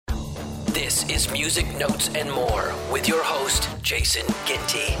is Music Notes and More with your host, Jason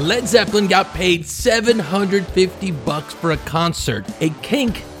Ginty. Led Zeppelin got paid $750 for a concert. A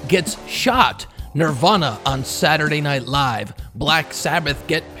Kink gets shot. Nirvana on Saturday Night Live. Black Sabbath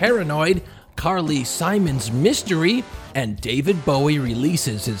get paranoid. Carly Simon's Mystery. And David Bowie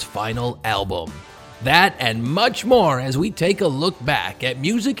releases his final album. That and much more as we take a look back at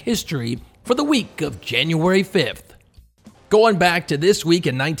music history for the week of January 5th. Going back to this week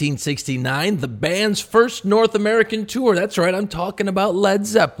in 1969, the band's first North American tour. That's right, I'm talking about Led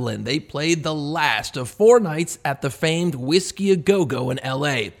Zeppelin. They played the last of 4 nights at the famed Whiskey A Go-Go in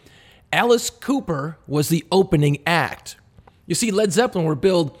L.A. Alice Cooper was the opening act. You see, Led Zeppelin were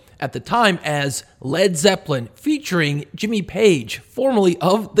billed at the time as Led Zeppelin, featuring Jimmy Page, formerly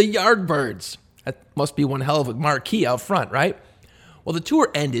of the Yardbirds. That must be one hell of a marquee out front, right? Well, the tour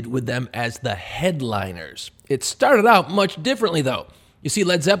ended with them as the headliners. It started out much differently, though. You see,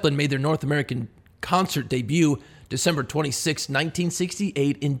 Led Zeppelin made their North American concert debut December 26,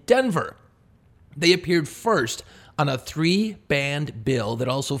 1968 in Denver. They appeared first on a 3-band bill that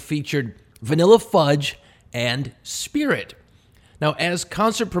also featured Vanilla Fudge and Spirit. Now, as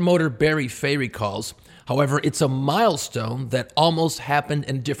concert promoter Barry Fay recalls, however, it's a milestone that almost happened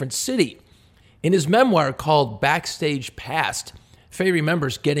in a different city. In his memoir called Backstage Past, Fay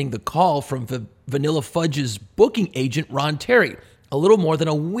remembers getting the call from Vanilla Fudge's booking agent, Ron Terry, a little more than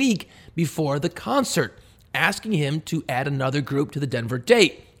a week before the concert, asking him to add another group to the Denver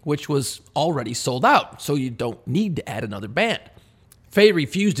date, which was already sold out, so you don't need to add another band. Fay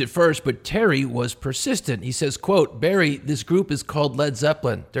refused at first, but Terry was persistent. He says, quote, "Barry, this group is called Led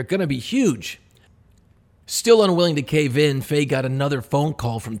Zeppelin. They're going to be huge." Still unwilling to cave in, Fay got another phone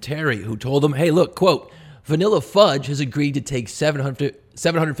call from Terry, who told him, hey, look, quote, "Vanilla Fudge has agreed to take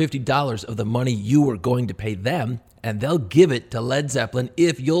 $750 of the money you were going to pay them, and they'll give it to Led Zeppelin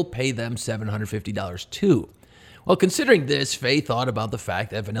if you'll pay them $750 too." Well, considering this, Fay thought about the fact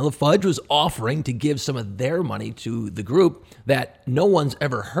that Vanilla Fudge was offering to give some of their money to the group that no one's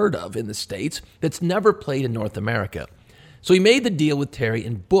ever heard of in the States, that's never played in North America. So he made the deal with Terry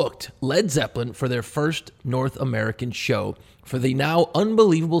and booked Led Zeppelin for their first North American show for the now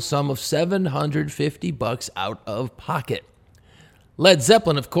unbelievable sum of $750 out of pocket. Led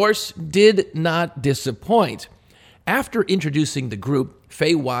Zeppelin, of course, did not disappoint. After introducing the group,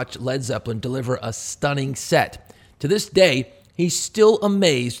 Fay watched Led Zeppelin deliver a stunning set. To this day, he's still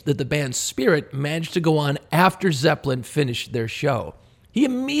amazed that the band's Spirit managed to go on after Zeppelin finished their show. He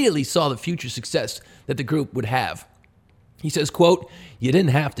immediately saw the future success that the group would have. He says, quote, "You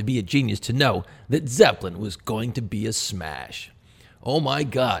didn't have to be a genius to know that Zeppelin was going to be a smash." Oh my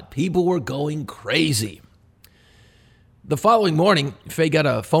God, people were going crazy. The following morning, Fay got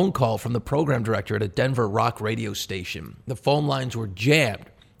a phone call from the program director at a Denver rock radio station. The phone lines were jammed,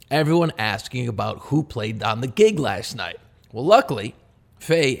 everyone asking about who played on the gig last night. Well, luckily,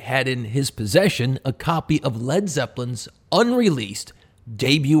 Fay had in his possession a copy of Led Zeppelin's unreleased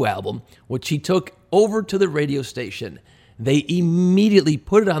debut album, which he took over to the radio station. They immediately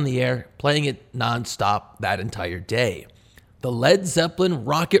put it on the air, playing it nonstop that entire day. The Led Zeppelin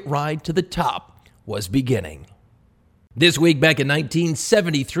rocket ride to the top was beginning. This week, back in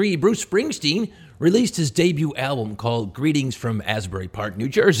 1973, Bruce Springsteen released his debut album called Greetings from Asbury Park, New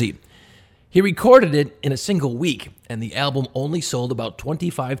Jersey. He recorded it in a single week, and the album only sold about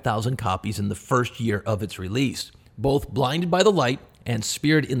 25,000 copies in the first year of its release. Both Blinded by the Light and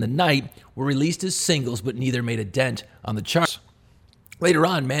Spirit in the Night were released as singles, but neither made a dent on the charts. Later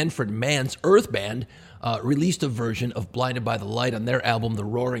on, Manfred Mann's Earth Band released a version of Blinded by the Light on their album The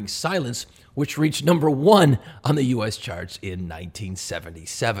Roaring Silence, which reached number 1 on the U.S. charts in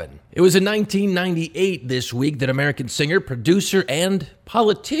 1977. It was in 1998 this week that American singer, producer, and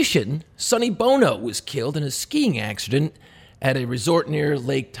politician Sonny Bono was killed in a skiing accident at a resort near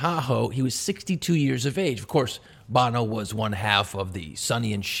Lake Tahoe. He was 62 years of age. Of course, Bono was one half of the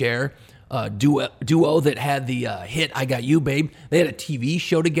Sonny and Cher duo that had the hit I Got You, Babe. They had a TV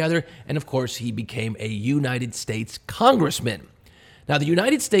show together, and of course, he became a United States congressman. Now, the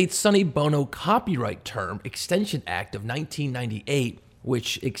United States Sonny Bono Copyright Term Extension Act of 1998,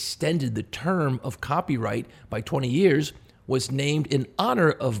 which extended the term of copyright by 20 years, was named in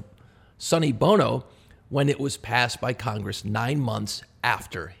honor of Sonny Bono when it was passed by Congress 9 months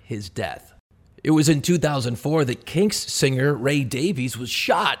after his death. It was in 2004 that Kinks singer Ray Davies was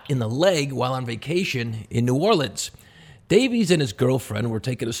shot in the leg while on vacation in New Orleans. Davies and his girlfriend were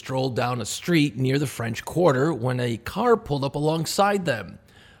taking a stroll down a street near the French Quarter when a car pulled up alongside them.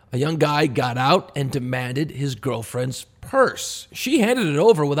 A young guy got out and demanded his girlfriend's purse. She handed it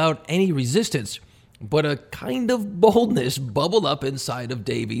over without any resistance. but a kind of boldness bubbled up inside of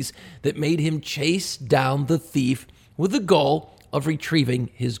Davies that made him chase down the thief with the goal of retrieving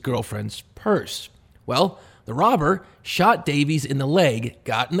his girlfriend's purse. Well, the robber shot Davies in the leg,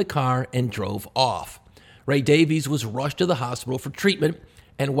 got in the car, and drove off. Ray Davies was rushed to the hospital for treatment,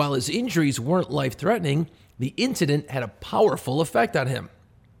 and while his injuries weren't life-threatening, the incident had a powerful effect on him.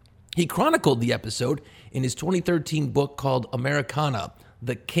 He chronicled the episode in his 2013 book called Americana: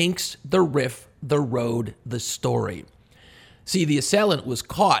 The Kinks, the Riff, the Road, the Story. See, the assailant was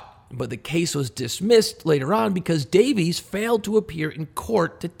caught, but the case was dismissed later on because Davies failed to appear in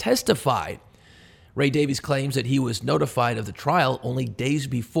court to testify. Ray Davies claims that he was notified of the trial only days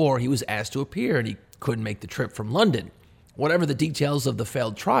before he was asked to appear, and he couldn't make the trip from London. Whatever the details of the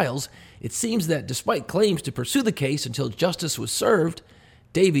failed trials, it seems that despite claims to pursue the case until justice was served,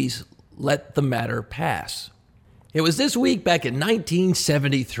 Davies let the matter pass. It was this week back in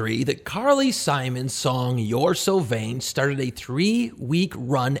 1973 that Carly Simon's song You're So Vain started a 3-week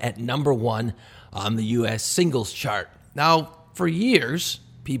run at number 1 on the U.S. singles chart. Now, for years,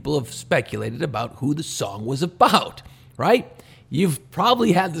 people have speculated about who the song was about, right? You've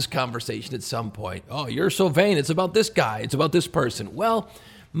probably had this conversation at some point. Oh, You're So Vain, it's about this guy, it's about this person. Well,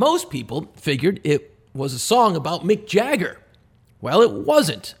 most people figured it was a song about Mick Jagger. Well, it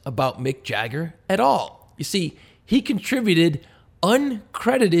wasn't about Mick Jagger at all. You see, he contributed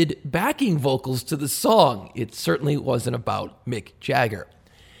uncredited backing vocals to the song. It certainly wasn't about Mick Jagger.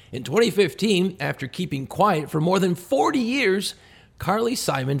 In 2015, after keeping quiet for more than 40 years, Carly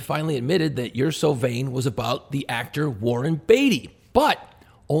Simon finally admitted that You're So Vain was about the actor Warren Beatty, but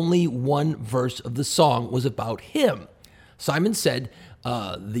only one verse of the song was about him. Simon said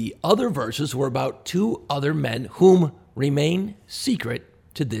the other verses were about 2 other men whom remain secret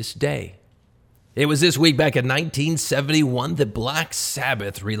to this day. It was this week back in 1971 that Black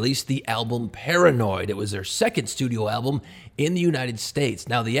Sabbath released the album Paranoid. It was their second studio album in the United States.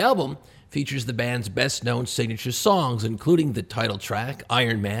 Now, the album features the band's best-known signature songs, including the title track,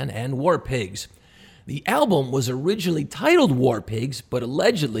 Iron Man, and War Pigs. The album was originally titled War Pigs, but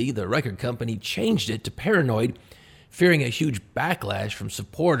allegedly the record company changed it to Paranoid, fearing a huge backlash from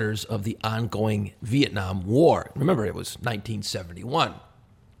supporters of the ongoing Vietnam War. Remember, it was 1971.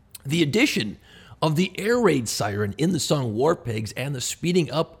 The addition of the air raid siren in the song War Pigs and the speeding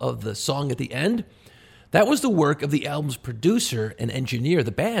up of the song at the end, that was the work of the album's producer and engineer.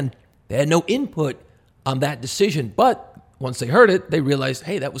 The band, they had no input on that decision, but once they heard it, they realized,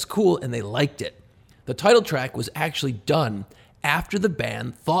 hey, that was cool, and they liked it. The title track was actually done after the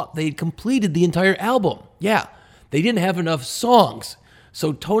band thought they had completed the entire album. Yeah, they didn't have enough songs,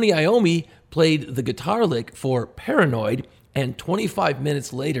 so Tony Iommi played the guitar lick for Paranoid, and 25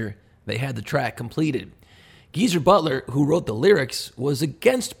 minutes later, they had the track completed. Geezer Butler, who wrote the lyrics, was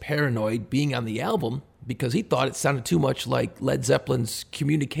against Paranoid being on the album because he thought it sounded too much like Led Zeppelin's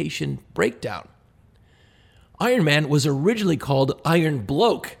Communication Breakdown. Iron Man was originally called Iron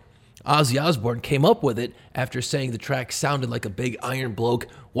Bloke. Ozzy Osbourne came up with it after saying the track sounded like a big iron bloke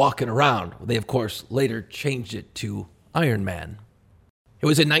walking around. They, of course, later changed it to Iron Man. It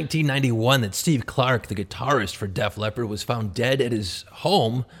was in 1991 that Steve Clark, the guitarist for Def Leppard, was found dead at his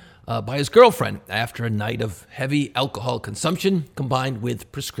home by his girlfriend after a night of heavy alcohol consumption combined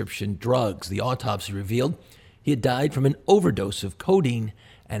with prescription drugs. The autopsy revealed he had died from an overdose of codeine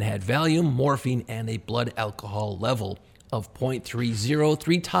and had Valium, morphine, and a blood alcohol level of 0.30,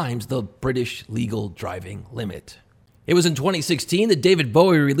 3 times the British legal driving limit. It was in 2016 that David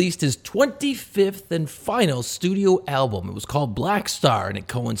Bowie released his 25th and final studio album. It was called Black Star, and it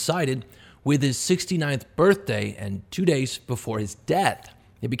coincided with his 69th birthday and 2 days before his death.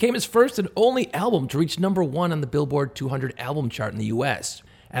 It became his first and only album to reach number 1 on the Billboard 200 album chart in the U.S.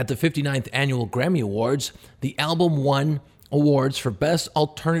 At the 59th Annual Grammy Awards, the album won awards for Best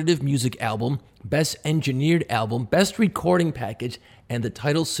Alternative Music Album, Best Engineered Album, Best Recording Package, and the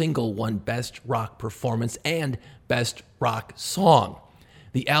title single won Best Rock Performance and Best Rock Song.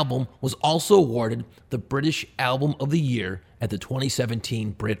 The album was also awarded the British Album of the Year at the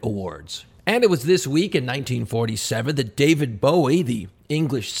 2017 Brit Awards. And it was this week in 1947 that David Bowie, the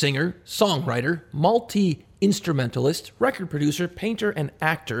English singer, songwriter, multi-instrumentalist, record producer, painter, and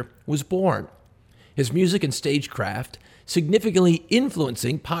actor, was born. His music and stagecraft significantly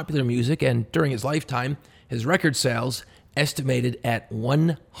influencing popular music, and during his lifetime, his record sales, estimated at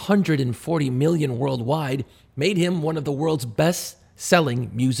 140 million worldwide, made him one of the world's best-selling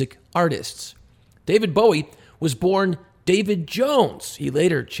music artists. David Bowie was born David Jones. He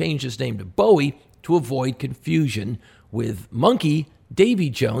later changed his name to Bowie to avoid confusion with Monkey Davy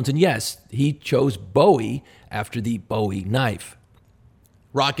Jones, and yes, he chose Bowie after the Bowie knife.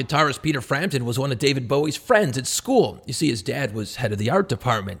 Rock guitarist Peter Frampton was one of David Bowie's friends at school. You see, his dad was head of the art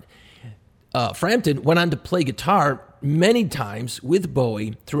department. Frampton went on to play guitar many times with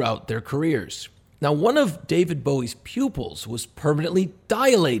Bowie throughout their careers. Now, one of David Bowie's pupils was permanently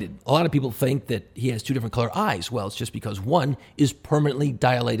dilated. A lot of people think that he has two different color eyes. Well, it's just because one is permanently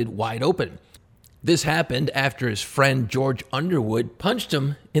dilated wide open. This happened after his friend George Underwood punched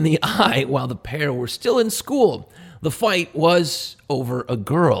him in the eye while the pair were still in school. The fight was over a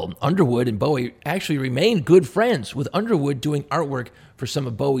girl. Underwood and Bowie actually remained good friends, with Underwood doing artwork for some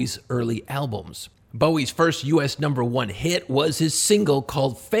of Bowie's early albums. Bowie's first U.S. #1 hit was his single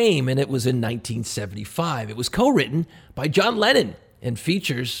called Fame, and it was in 1975. It was co-written by John Lennon and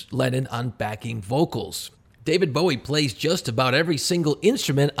features Lennon on backing vocals. David Bowie plays just about every single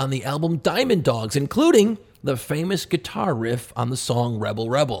instrument on the album Diamond Dogs, including the famous guitar riff on the song Rebel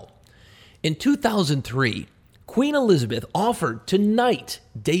Rebel. In 2003, Queen Elizabeth offered to knight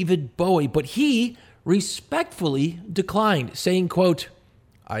David Bowie, but he respectfully declined, saying, quote,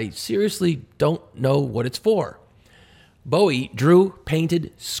 "I seriously don't know what it's for." Bowie drew,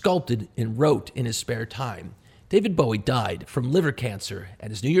 painted, sculpted, and wrote in his spare time. David Bowie died from liver cancer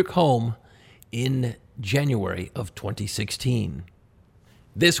at his New York home in January of 2016.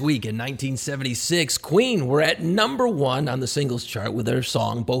 This week in 1976, Queen were at #1 on the singles chart with their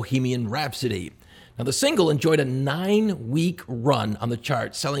song Bohemian Rhapsody. Now, the single enjoyed a 9-week run on the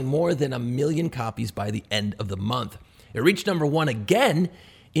chart, selling more than 1 million copies by the end of the month. It reached #1 again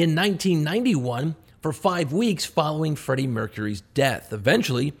in 1991 for 5 weeks following Freddie Mercury's death,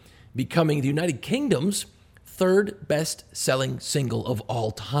 eventually becoming the United Kingdom's third best-selling single of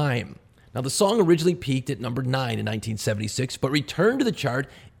all time. Now, the song originally peaked at #9 in 1976, but returned to the chart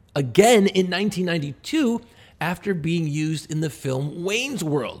again in 1992 after being used in the film Wayne's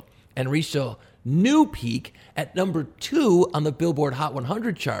World, and reached a new peak at #2 on the Billboard Hot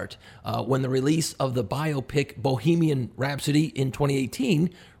 100 chart when the release of the biopic Bohemian Rhapsody in 2018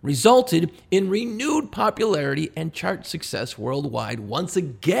 resulted in renewed popularity and chart success worldwide once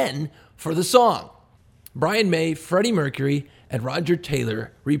again for the song. Brian May, Freddie Mercury, and Roger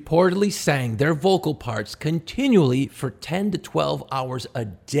Taylor reportedly sang their vocal parts continually for 10 to 12 hours a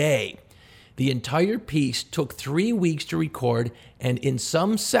day. The entire piece took 3 weeks to record, and in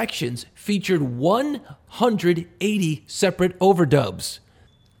some sections featured 180 separate overdubs.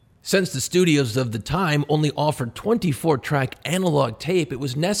 Since the studios of the time only offered 24-track analog tape, it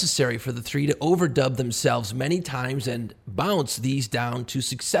was necessary for the three to overdub themselves many times and bounce these down to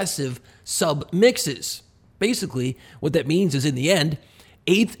successive sub-mixes. Basically, what that means is in the end,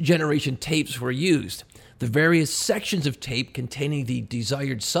 8th-generation tapes were used. The various sections of tape containing the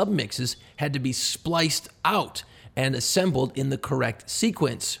desired submixes had to be spliced out and assembled in the correct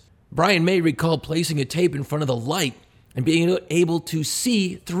sequence. Brian May recalled placing a tape in front of the light and being able to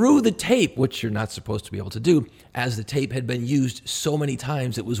see through the tape, which you're not supposed to be able to do, as the tape had been used so many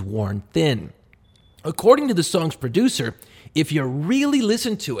times it was worn thin. According to the song's producer, if you really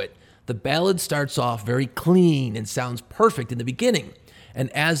listen to it, the ballad starts off very clean and sounds perfect in the beginning. And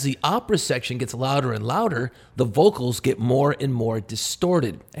as the opera section gets louder and louder, the vocals get more and more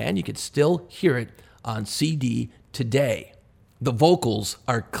distorted. And you can still hear it on CD today. The vocals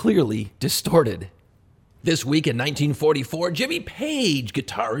are clearly distorted. This week in 1944, Jimmy Page,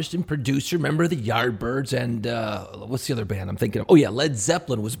 guitarist and producer, member of the Yardbirds, and what's the other band I'm thinking of? Oh yeah, Led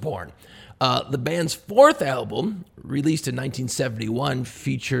Zeppelin was born. The band's 4th album, released in 1971,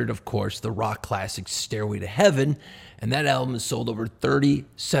 featured, of course, the rock classic Stairway to Heaven, and that album has sold over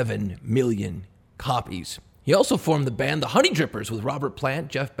 37 million copies. He also formed the band The Honey Drippers with Robert Plant,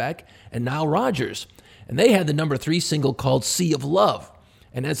 Jeff Beck, and Nile Rodgers, and they had the #3 single called Sea of Love.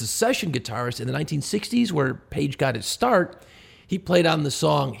 And as a session guitarist in the 1960s, where Page got his start, he played on the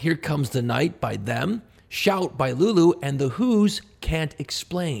song Here Comes the Night by them, Shout by Lulu, and The Who's Can't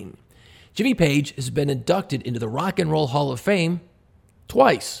Explain. Jimmy Page has been inducted into the Rock and Roll Hall of Fame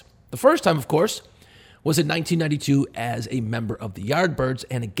twice. The first time, of course, was in 1992 as a member of the Yardbirds,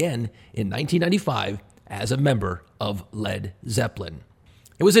 and again in 1995 as a member of Led Zeppelin.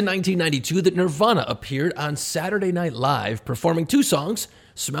 It was in 1992 that Nirvana appeared on Saturday Night Live, performing 2 songs,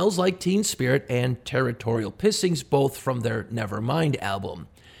 Smells Like Teen Spirit and Territorial Pissings, both from their Nevermind album.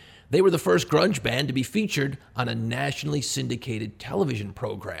 They were the first grunge band to be featured on a nationally syndicated television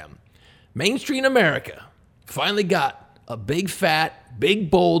program. Mainstream America finally got a big, fat,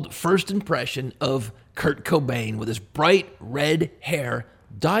 big, bold first impression of Kurt Cobain with his bright red hair,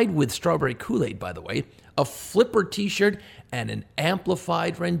 dyed with strawberry Kool-Aid, by the way, a flipper t-shirt, and an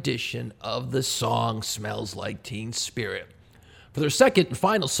amplified rendition of the song Smells Like Teen Spirit. For their second and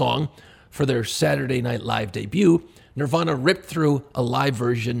final song for their Saturday Night Live debut, Nirvana ripped through a live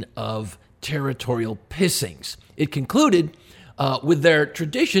version of Territorial Pissings. It concluded with their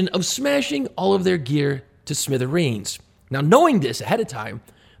tradition of smashing all of their gear to smithereens. Now, knowing this ahead of time,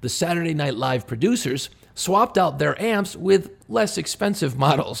 the Saturday Night Live producers swapped out their amps with less expensive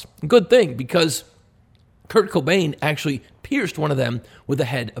models. Good thing, because Kurt Cobain actually pierced one of them with the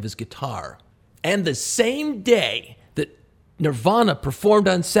head of his guitar. And the same day that Nirvana performed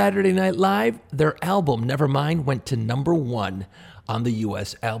on Saturday Night Live, their album Nevermind went to number 1 on the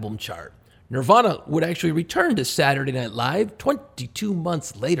U.S. album chart. Nirvana would actually return to Saturday Night Live 22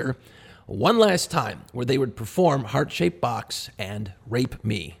 months later, one last time, where they would perform Heart-Shaped Box and Rape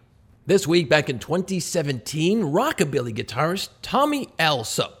Me. This week, back in 2017, rockabilly guitarist Tommy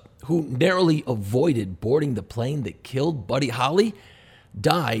Allsup, who narrowly avoided boarding the plane that killed Buddy Holly,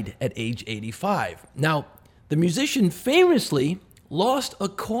 died at age 85. Now, the musician famously lost a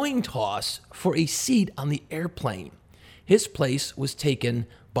coin toss for a seat on the airplane. His place was taken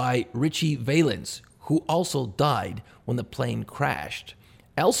by Ritchie Valens, who also died when the plane crashed.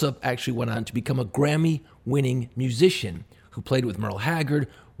 Allsup actually went on to become a Grammy-winning musician who played with Merle Haggard,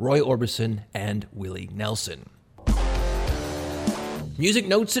 Roy Orbison, and Willie Nelson. Music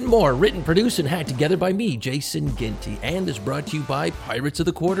notes and more, written, produced, and hacked together by me, Jason Ginty, and is brought to you by Pirates of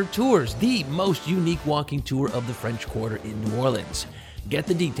the Quarter Tours, the most unique walking tour of the French Quarter in New Orleans. Get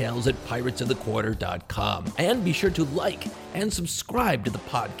the details at piratesofthequarter.com. And be sure to like and subscribe to the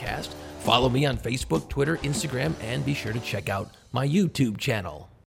podcast. Follow me on Facebook, Twitter, Instagram, and be sure to check out my YouTube channel.